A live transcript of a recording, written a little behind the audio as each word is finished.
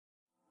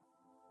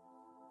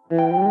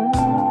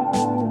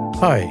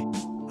Hi,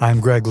 I'm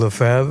Greg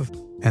Lefebvre,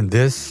 and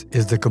this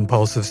is The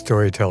Compulsive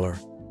Storyteller,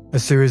 a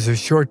series of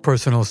short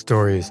personal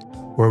stories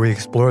where we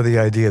explore the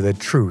idea that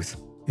truth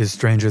is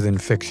stranger than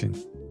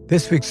fiction.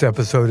 This week's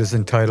episode is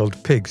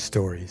entitled Pig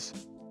Stories.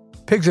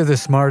 Pigs are the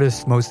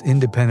smartest, most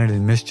independent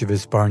and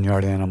mischievous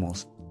barnyard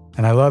animals,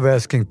 and I love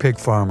asking pig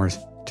farmers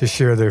to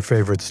share their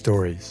favorite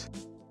stories.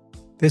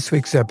 This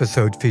week's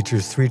episode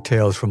features 3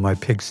 tales from my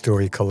pig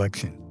story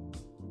collection.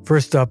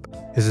 First up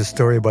is a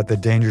story about the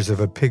dangers of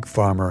a pig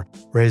farmer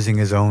raising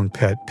his own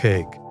pet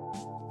pig.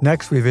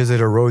 Next, we visit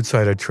a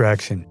roadside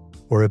attraction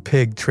where a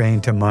pig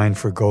trained to mine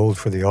for gold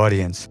for the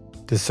audience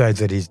decides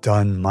that he's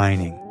done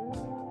mining.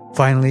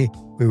 Finally,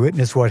 we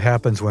witness what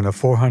happens when a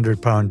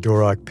 400-pound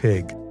Duroc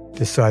pig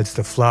decides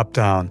to flop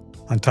down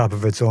on top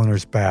of its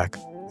owner's back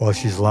while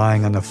she's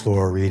lying on the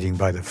floor reading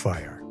by the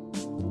fire.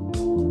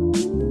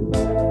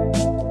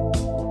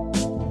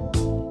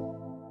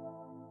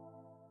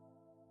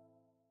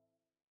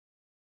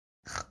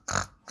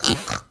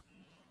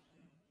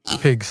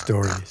 Pig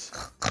stories.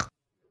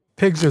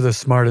 Pigs are the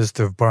smartest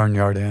of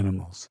barnyard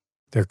animals.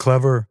 They're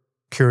clever,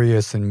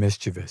 curious, and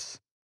mischievous.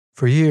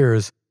 For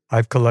years,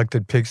 I've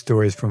collected pig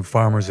stories from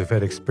farmers who've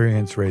had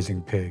experience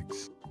raising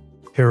pigs.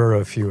 Here are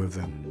a few of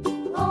them.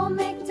 Old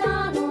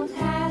MacDonald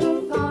had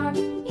a farm,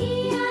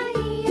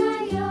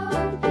 E-I-E-I-O,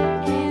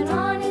 and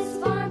on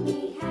his farm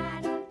he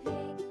had a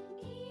pig,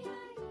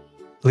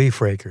 E-I-E-I-O.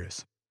 Leaf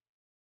rakers.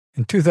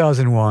 In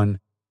 2001,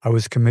 I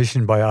was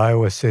commissioned by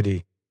Iowa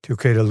City to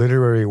create a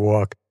literary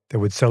walk that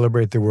would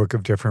celebrate the work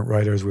of different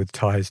writers with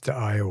ties to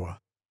Iowa.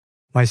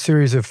 My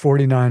series of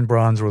 49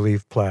 bronze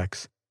relief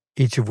plaques,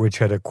 each of which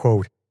had a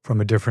quote from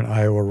a different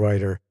Iowa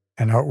writer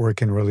and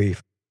artwork in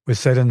relief, was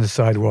set on the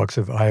sidewalks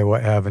of Iowa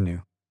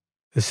Avenue.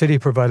 The city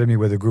provided me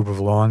with a group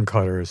of lawn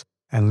cutters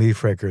and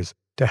leaf rakers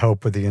to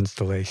help with the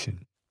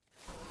installation.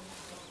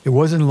 It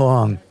wasn't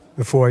long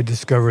before I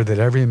discovered that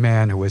every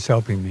man who was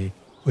helping me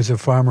was a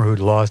farmer who'd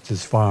lost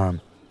his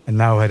farm and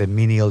now had a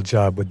menial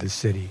job with the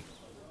city.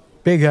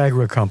 Big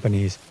agri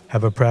companies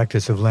have a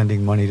practice of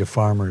lending money to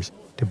farmers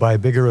to buy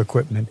bigger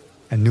equipment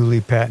and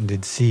newly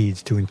patented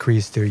seeds to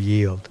increase their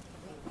yield.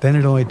 Then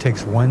it only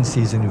takes one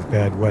season of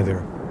bad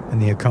weather and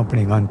the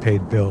accompanying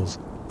unpaid bills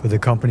for the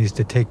companies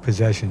to take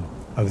possession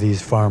of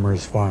these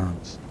farmers'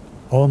 farms.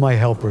 All my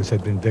helpers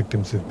had been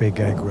victims of big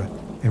agri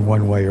in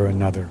one way or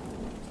another.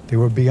 They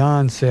were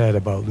beyond sad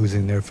about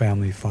losing their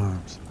family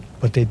farms,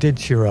 but they did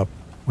cheer up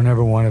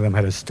whenever one of them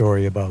had a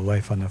story about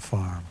life on the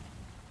farm.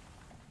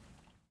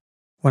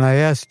 When I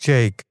asked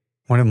Jake,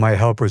 one of my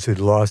helpers who'd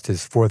lost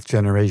his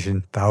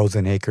 4th-generation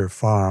 1,000-acre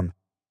farm,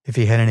 if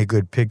he had any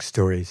good pig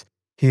stories,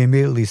 he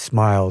immediately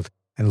smiled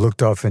and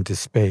looked off into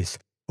space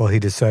while he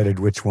decided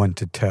which one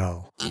to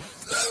tell.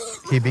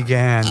 He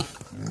began,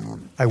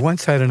 "I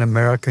once had an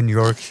American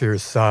Yorkshire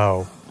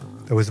sow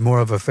that was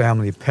more of a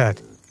family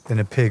pet than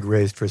a pig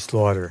raised for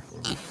slaughter.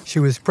 She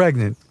was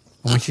pregnant,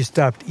 and when she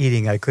stopped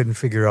eating, I couldn't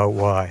figure out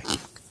why.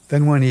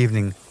 Then one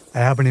evening, I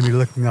happened to be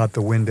looking out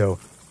the window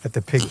at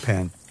the pig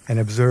pen and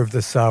observed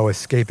the sow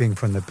escaping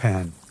from the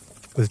pen.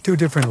 With 2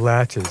 different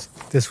latches,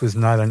 this was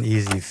not an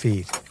easy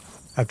feat.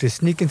 After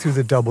sneaking through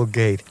the double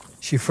gate,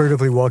 she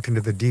furtively walked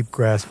into the deep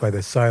grass by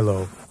the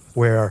silo,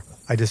 where,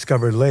 I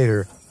discovered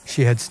later,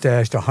 she had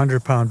stashed a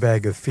 100-pound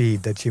bag of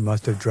feed that she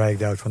must have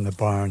dragged out from the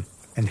barn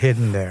and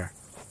hidden there.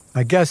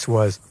 My guess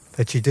was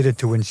that she did it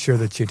to ensure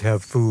that she'd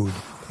have food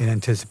in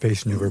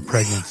anticipation of her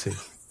pregnancy."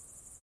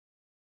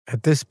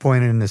 At this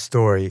point in the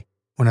story,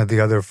 one of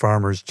the other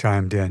farmers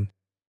chimed in,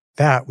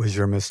 "That was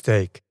your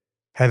mistake.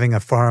 Having a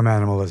farm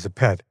animal as a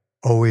pet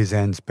always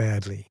ends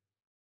badly.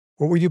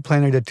 What were you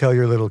planning to tell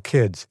your little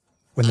kids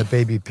when the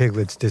baby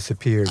piglets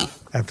disappeared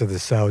after the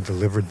sow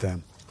delivered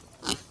them?"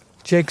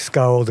 Jake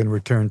scowled and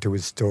returned to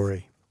his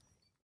story.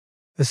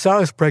 "The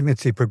sow's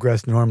pregnancy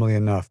progressed normally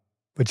enough,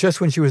 but just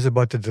when she was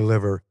about to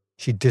deliver,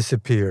 she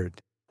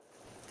disappeared.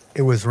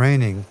 It was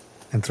raining,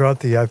 and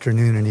throughout the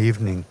afternoon and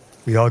evening,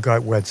 we all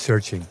got wet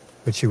searching,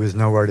 but she was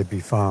nowhere to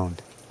be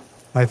found.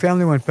 My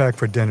family went back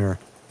for dinner,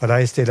 but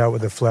I stayed out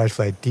with a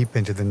flashlight deep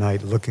into the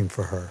night looking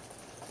for her.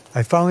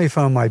 I finally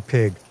found my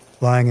pig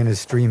lying in a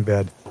stream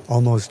bed,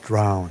 almost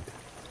drowned.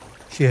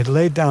 She had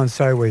laid down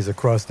sideways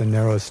across the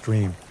narrow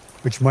stream,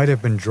 which might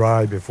have been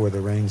dry before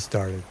the rain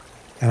started,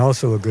 and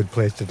also a good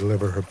place to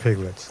deliver her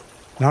piglets.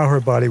 Now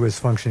her body was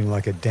functioning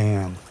like a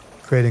dam,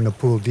 creating a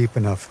pool deep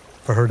enough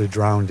for her to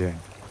drown in.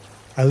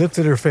 I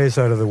lifted her face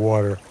out of the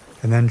water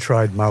and then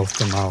tried mouth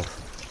to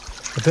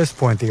mouth. At this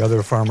point, the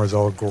other farmers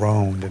all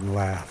groaned and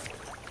laughed.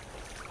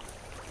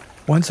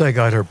 Once I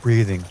got her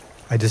breathing,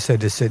 I just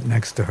had to sit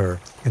next to her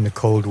in the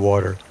cold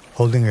water,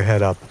 holding her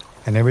head up,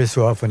 and every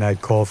so often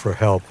I'd call for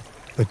help,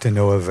 but to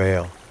no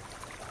avail.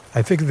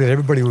 I figured that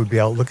everybody would be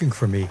out looking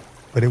for me,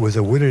 but it was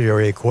a wooded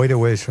area quite a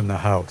ways from the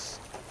house.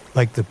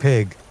 Like the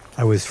pig,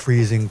 I was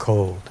freezing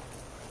cold.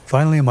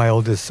 Finally, my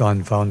oldest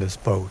son found us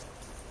both.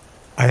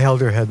 I held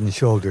her head and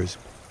shoulders,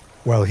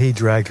 while he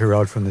dragged her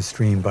out from the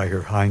stream by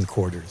her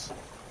hindquarters.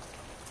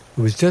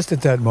 It was just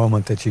at that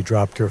moment that she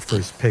dropped her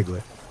first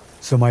piglet.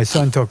 So my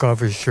son took off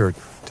his shirt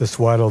to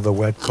swaddle the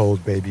wet,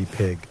 cold baby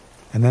pig,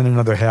 and then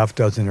another half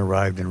dozen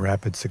arrived in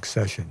rapid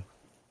succession.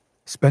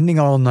 Spending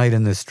all night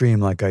in the stream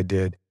like I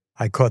did,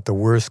 I caught the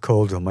worst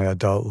cold of my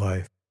adult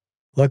life.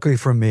 Luckily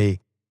for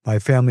me, my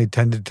family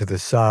tended to the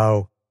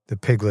sow, the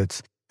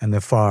piglets, and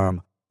the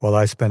farm while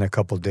I spent a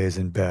couple days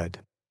in bed.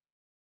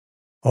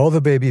 All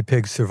the baby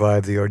pigs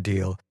survived the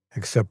ordeal,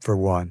 except for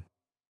one.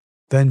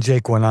 Then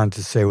Jake went on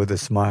to say with a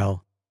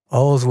smile,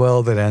 "All's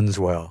well that ends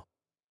well,"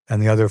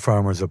 and the other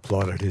farmers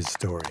applauded his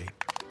story.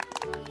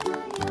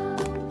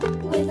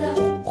 With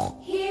a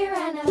here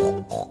and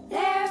a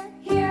there,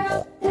 here,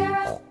 up,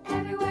 there, up,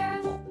 everywhere.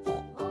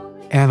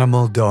 Only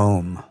Animal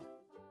Dome.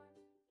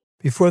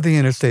 Before the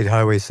interstate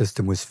highway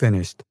system was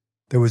finished,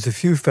 there was a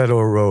few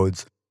federal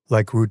roads,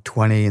 like Route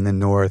 20 in the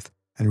north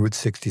and Route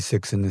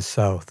 66 in the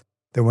south,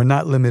 that were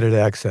not limited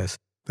access,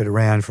 but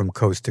ran from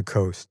coast to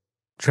coast.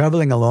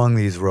 Traveling along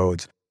these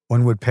roads,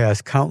 one would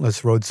pass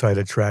countless roadside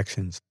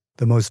attractions,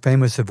 the most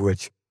famous of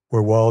which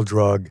were Wall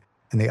Drug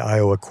and the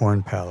Iowa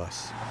Corn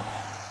Palace.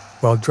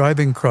 While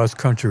driving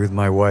cross-country with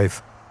my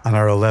wife on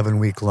our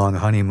 11-week-long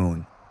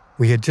honeymoon,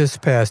 we had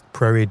just passed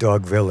Prairie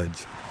Dog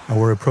Village and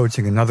were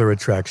approaching another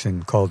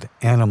attraction called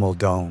Animal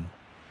Dome,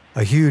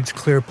 a huge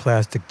clear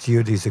plastic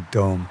geodesic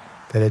dome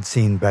that had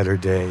seen better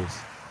days.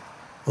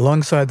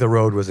 Alongside the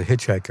road was a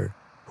hitchhiker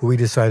who we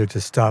decided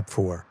to stop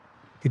for.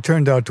 He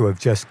turned out to have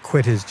just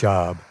quit his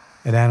job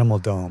at Animal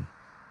Dome.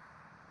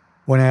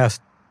 When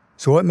asked,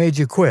 "So what made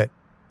you quit?"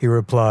 he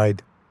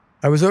replied,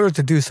 "I was ordered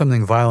to do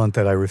something violent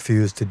that I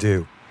refused to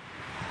do."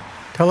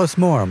 "Tell us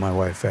more," my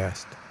wife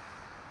asked.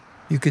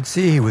 You could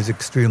see he was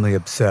extremely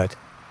upset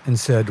and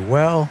said,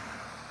 "Well,"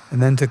 and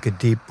then took a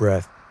deep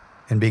breath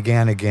and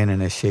began again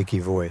in a shaky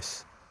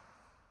voice.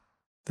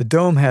 The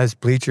dome has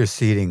bleacher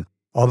seating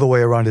all the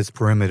way around its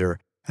perimeter,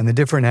 and the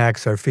different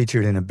acts are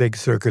featured in a big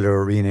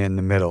circular arena in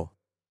the middle.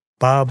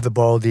 Bob the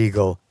Bald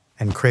Eagle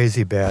and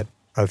Crazy Bat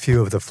are a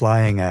few of the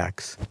flying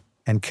acts,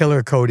 and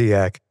Killer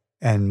Kodiak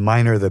and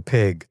Miner the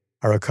Pig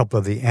are a couple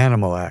of the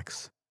animal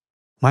acts.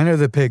 Miner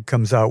the Pig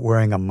comes out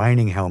wearing a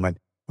mining helmet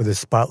with a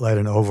spotlight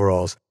and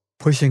overalls,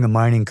 pushing a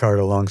mining cart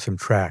along some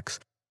tracks,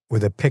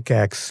 with a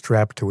pickaxe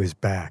strapped to his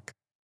back.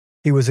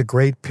 He was a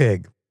great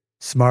pig,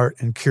 smart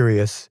and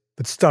curious,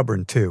 but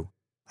stubborn too.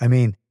 I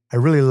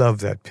really loved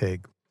that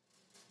pig.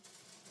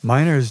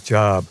 Miner's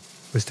job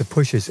was to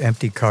push his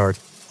empty cart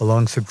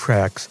along some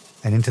tracks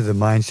and into the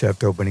mine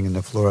shaft opening in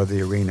the floor of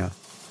the arena.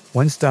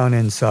 Once down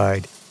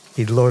inside,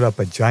 he'd load up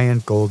a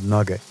giant gold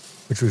nugget,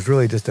 which was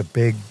really just a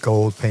big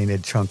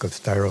gold-painted chunk of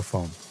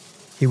styrofoam.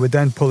 He would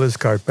then pull his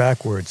cart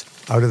backwards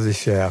out of the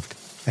shaft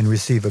and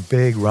receive a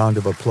big round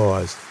of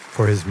applause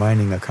for his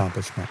mining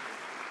accomplishment.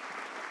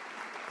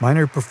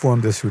 Miner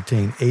performed this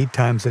routine 8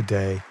 times a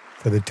day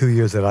for the 2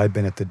 years that I've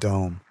been at the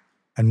Dome,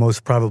 and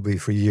most probably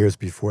for years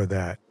before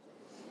that.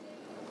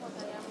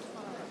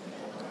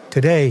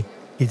 Today,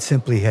 he'd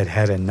simply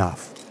had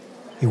enough.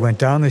 He went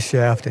down the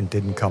shaft and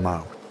didn't come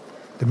out.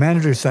 The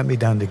manager sent me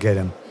down to get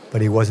him,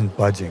 but he wasn't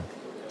budging,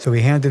 so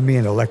he handed me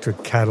an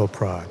electric cattle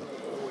prod.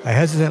 I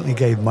hesitantly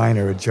gave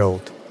Miner a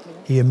jolt.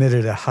 He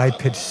emitted a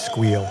high-pitched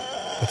squeal,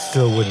 but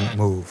still wouldn't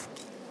move.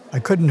 I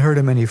couldn't hurt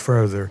him any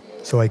further,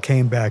 so I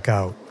came back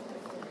out.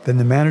 Then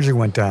the manager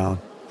went down,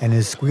 and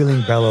his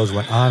squealing bellows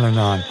went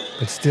on,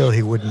 but still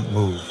he wouldn't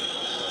move.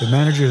 The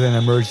manager then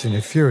emerged in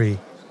a fury,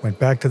 went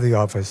back to the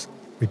office,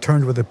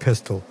 returned with a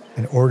pistol,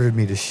 and ordered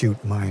me to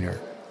shoot Miner.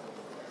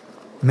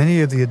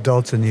 Many of the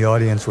adults in the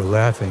audience were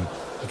laughing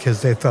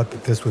because they thought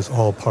that this was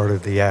all part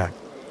of the act.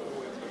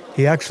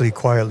 He actually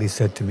quietly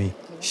said to me,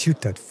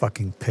 "Shoot that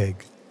fucking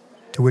pig,"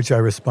 to which I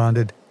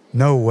responded,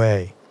 "No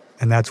way,"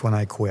 and that's when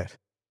I quit.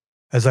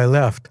 As I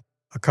left,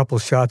 a couple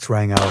shots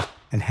rang out,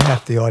 and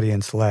half the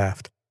audience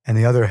laughed, and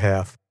the other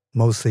half,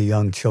 mostly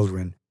young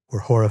children, were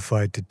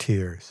horrified to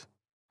tears.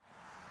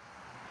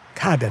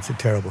 "God, that's a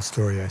terrible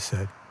story," I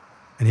said.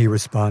 And he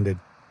responded.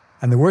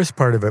 And the worst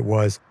part of it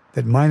was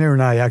that Miner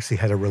and I actually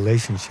had a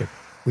relationship.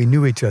 We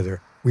knew each other.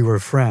 We were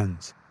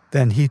friends.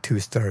 Then he too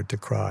started to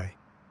cry.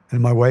 And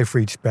my wife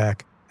reached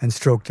back and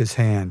stroked his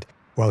hand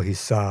while he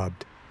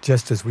sobbed,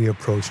 just as we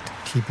approached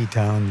Teepee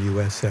Town,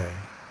 USA.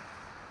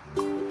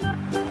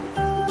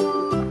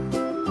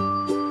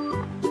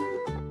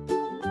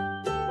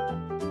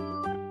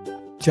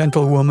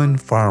 Gentlewoman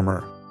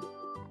Farmer.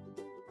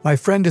 My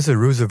friend is a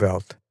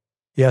Roosevelt.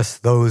 Yes,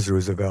 those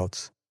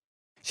Roosevelts.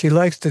 She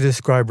likes to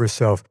describe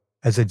herself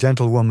as a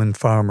gentlewoman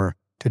farmer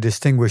to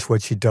distinguish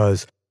what she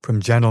does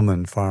from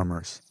gentlemen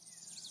farmers.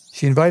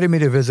 She invited me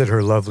to visit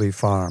her lovely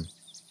farm.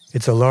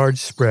 It's a large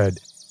spread,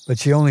 but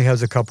she only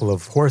has a couple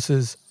of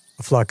horses,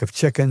 a flock of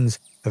chickens,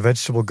 a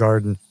vegetable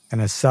garden,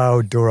 and a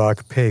sow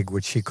Duroc pig,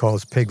 which she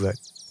calls Piglet.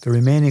 The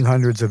remaining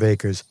hundreds of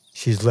acres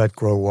she's let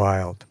grow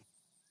wild.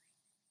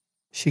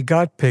 She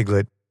got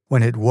Piglet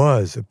when it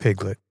was a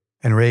piglet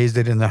and raised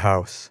it in the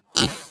house.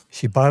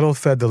 She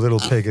bottle-fed the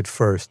little pig at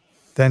first.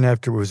 Then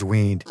after it was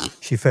weaned,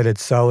 she fed it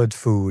solid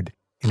food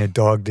in a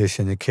dog dish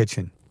in the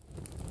kitchen.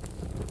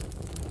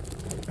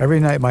 Every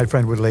night my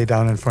friend would lay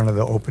down in front of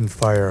the open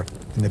fire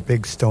in the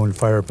big stone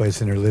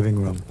fireplace in her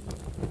living room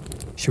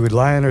She would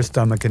lie on her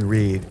stomach and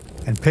read,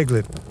 and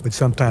Piglet would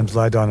sometimes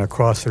lie down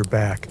across her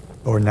back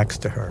or next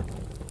to her.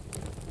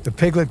 The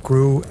piglet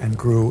grew and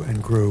grew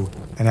and grew,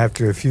 and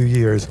after a few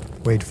years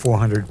weighed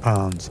 400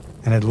 pounds,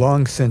 and had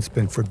long since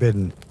been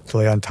forbidden to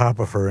lay on top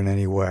of her in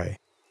any way.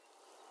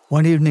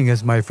 One evening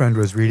as my friend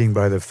was reading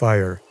by the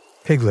fire,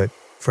 Piglet,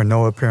 for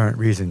no apparent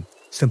reason,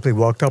 simply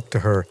walked up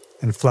to her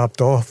and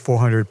flopped all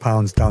 400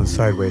 pounds down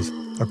sideways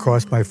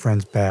across my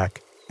friend's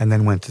back and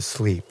then went to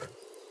sleep.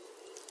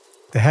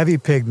 The heavy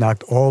pig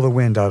knocked all the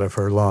wind out of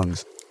her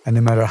lungs, and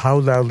no matter how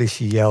loudly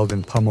she yelled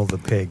and pummeled the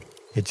pig,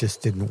 it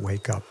just didn't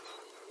wake up.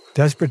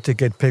 Desperate to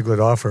get Piglet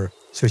off her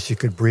so she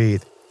could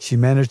breathe, she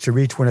managed to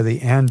reach one of the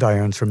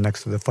andirons from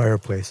next to the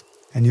fireplace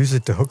and use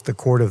it to hook the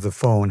cord of the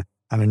phone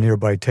on a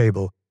nearby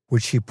table,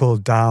 which she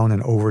pulled down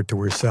and over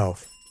to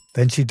herself.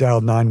 Then she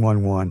dialed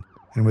 911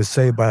 and was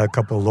saved by a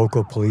couple of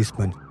local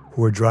policemen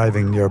who were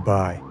driving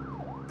nearby.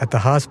 At the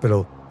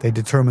hospital, they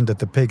determined that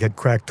the pig had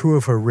cracked 2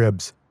 of her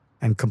ribs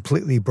and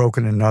completely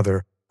broken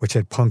another, which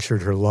had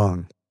punctured her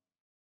lung.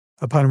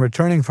 Upon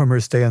returning from her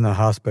stay in the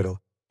hospital,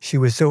 she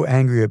was so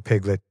angry at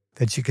Piglet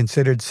that she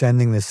considered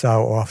sending the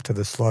sow off to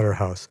the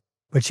slaughterhouse,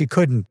 but she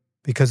couldn't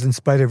because in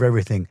spite of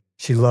everything,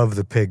 she loved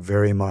the pig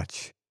very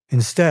much.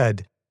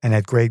 Instead, and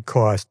at great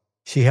cost,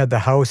 she had the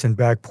house and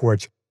back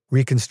porch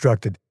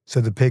reconstructed so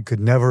the pig could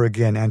never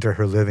again enter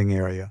her living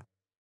area.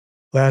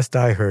 Last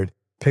I heard,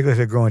 Piglet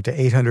had grown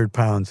to 800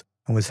 pounds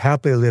and was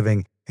happily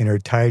living in her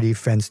tidy,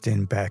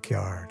 fenced-in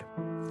backyard.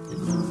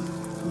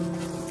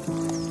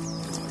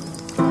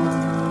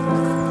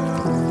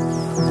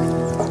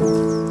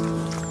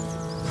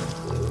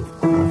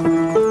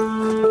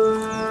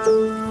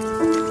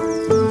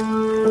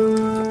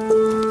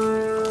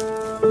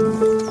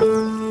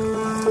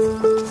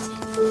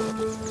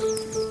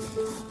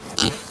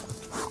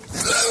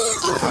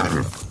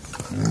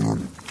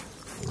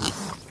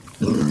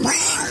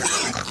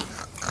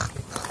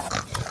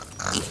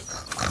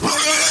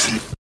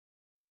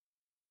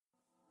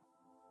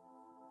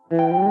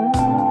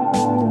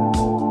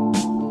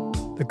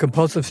 The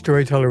Compulsive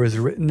Storyteller is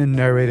written and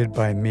narrated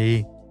by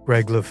me,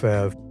 Greg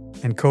Lefebvre,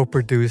 and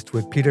co-produced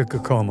with Peter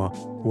Kokoma,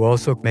 who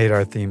also made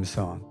our theme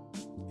song.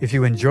 If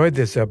you enjoyed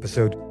this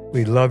episode,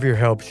 we'd love your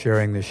help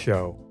sharing the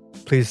show.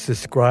 Please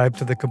subscribe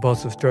to The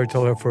Compulsive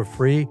Storyteller for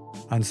free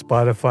on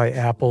Spotify,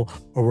 Apple,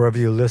 or wherever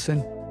you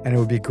listen, and it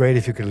would be great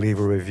if you could leave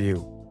a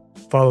review.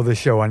 Follow the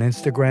show on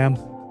Instagram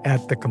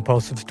at The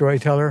Compulsive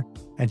Storyteller,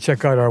 and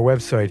check out our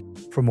website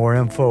for more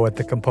info at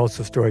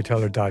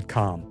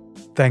thecompulsivestoryteller.com.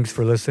 Thanks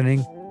for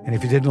listening, and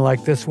if you didn't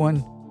like this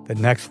one, the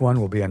next one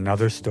will be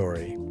another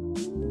story.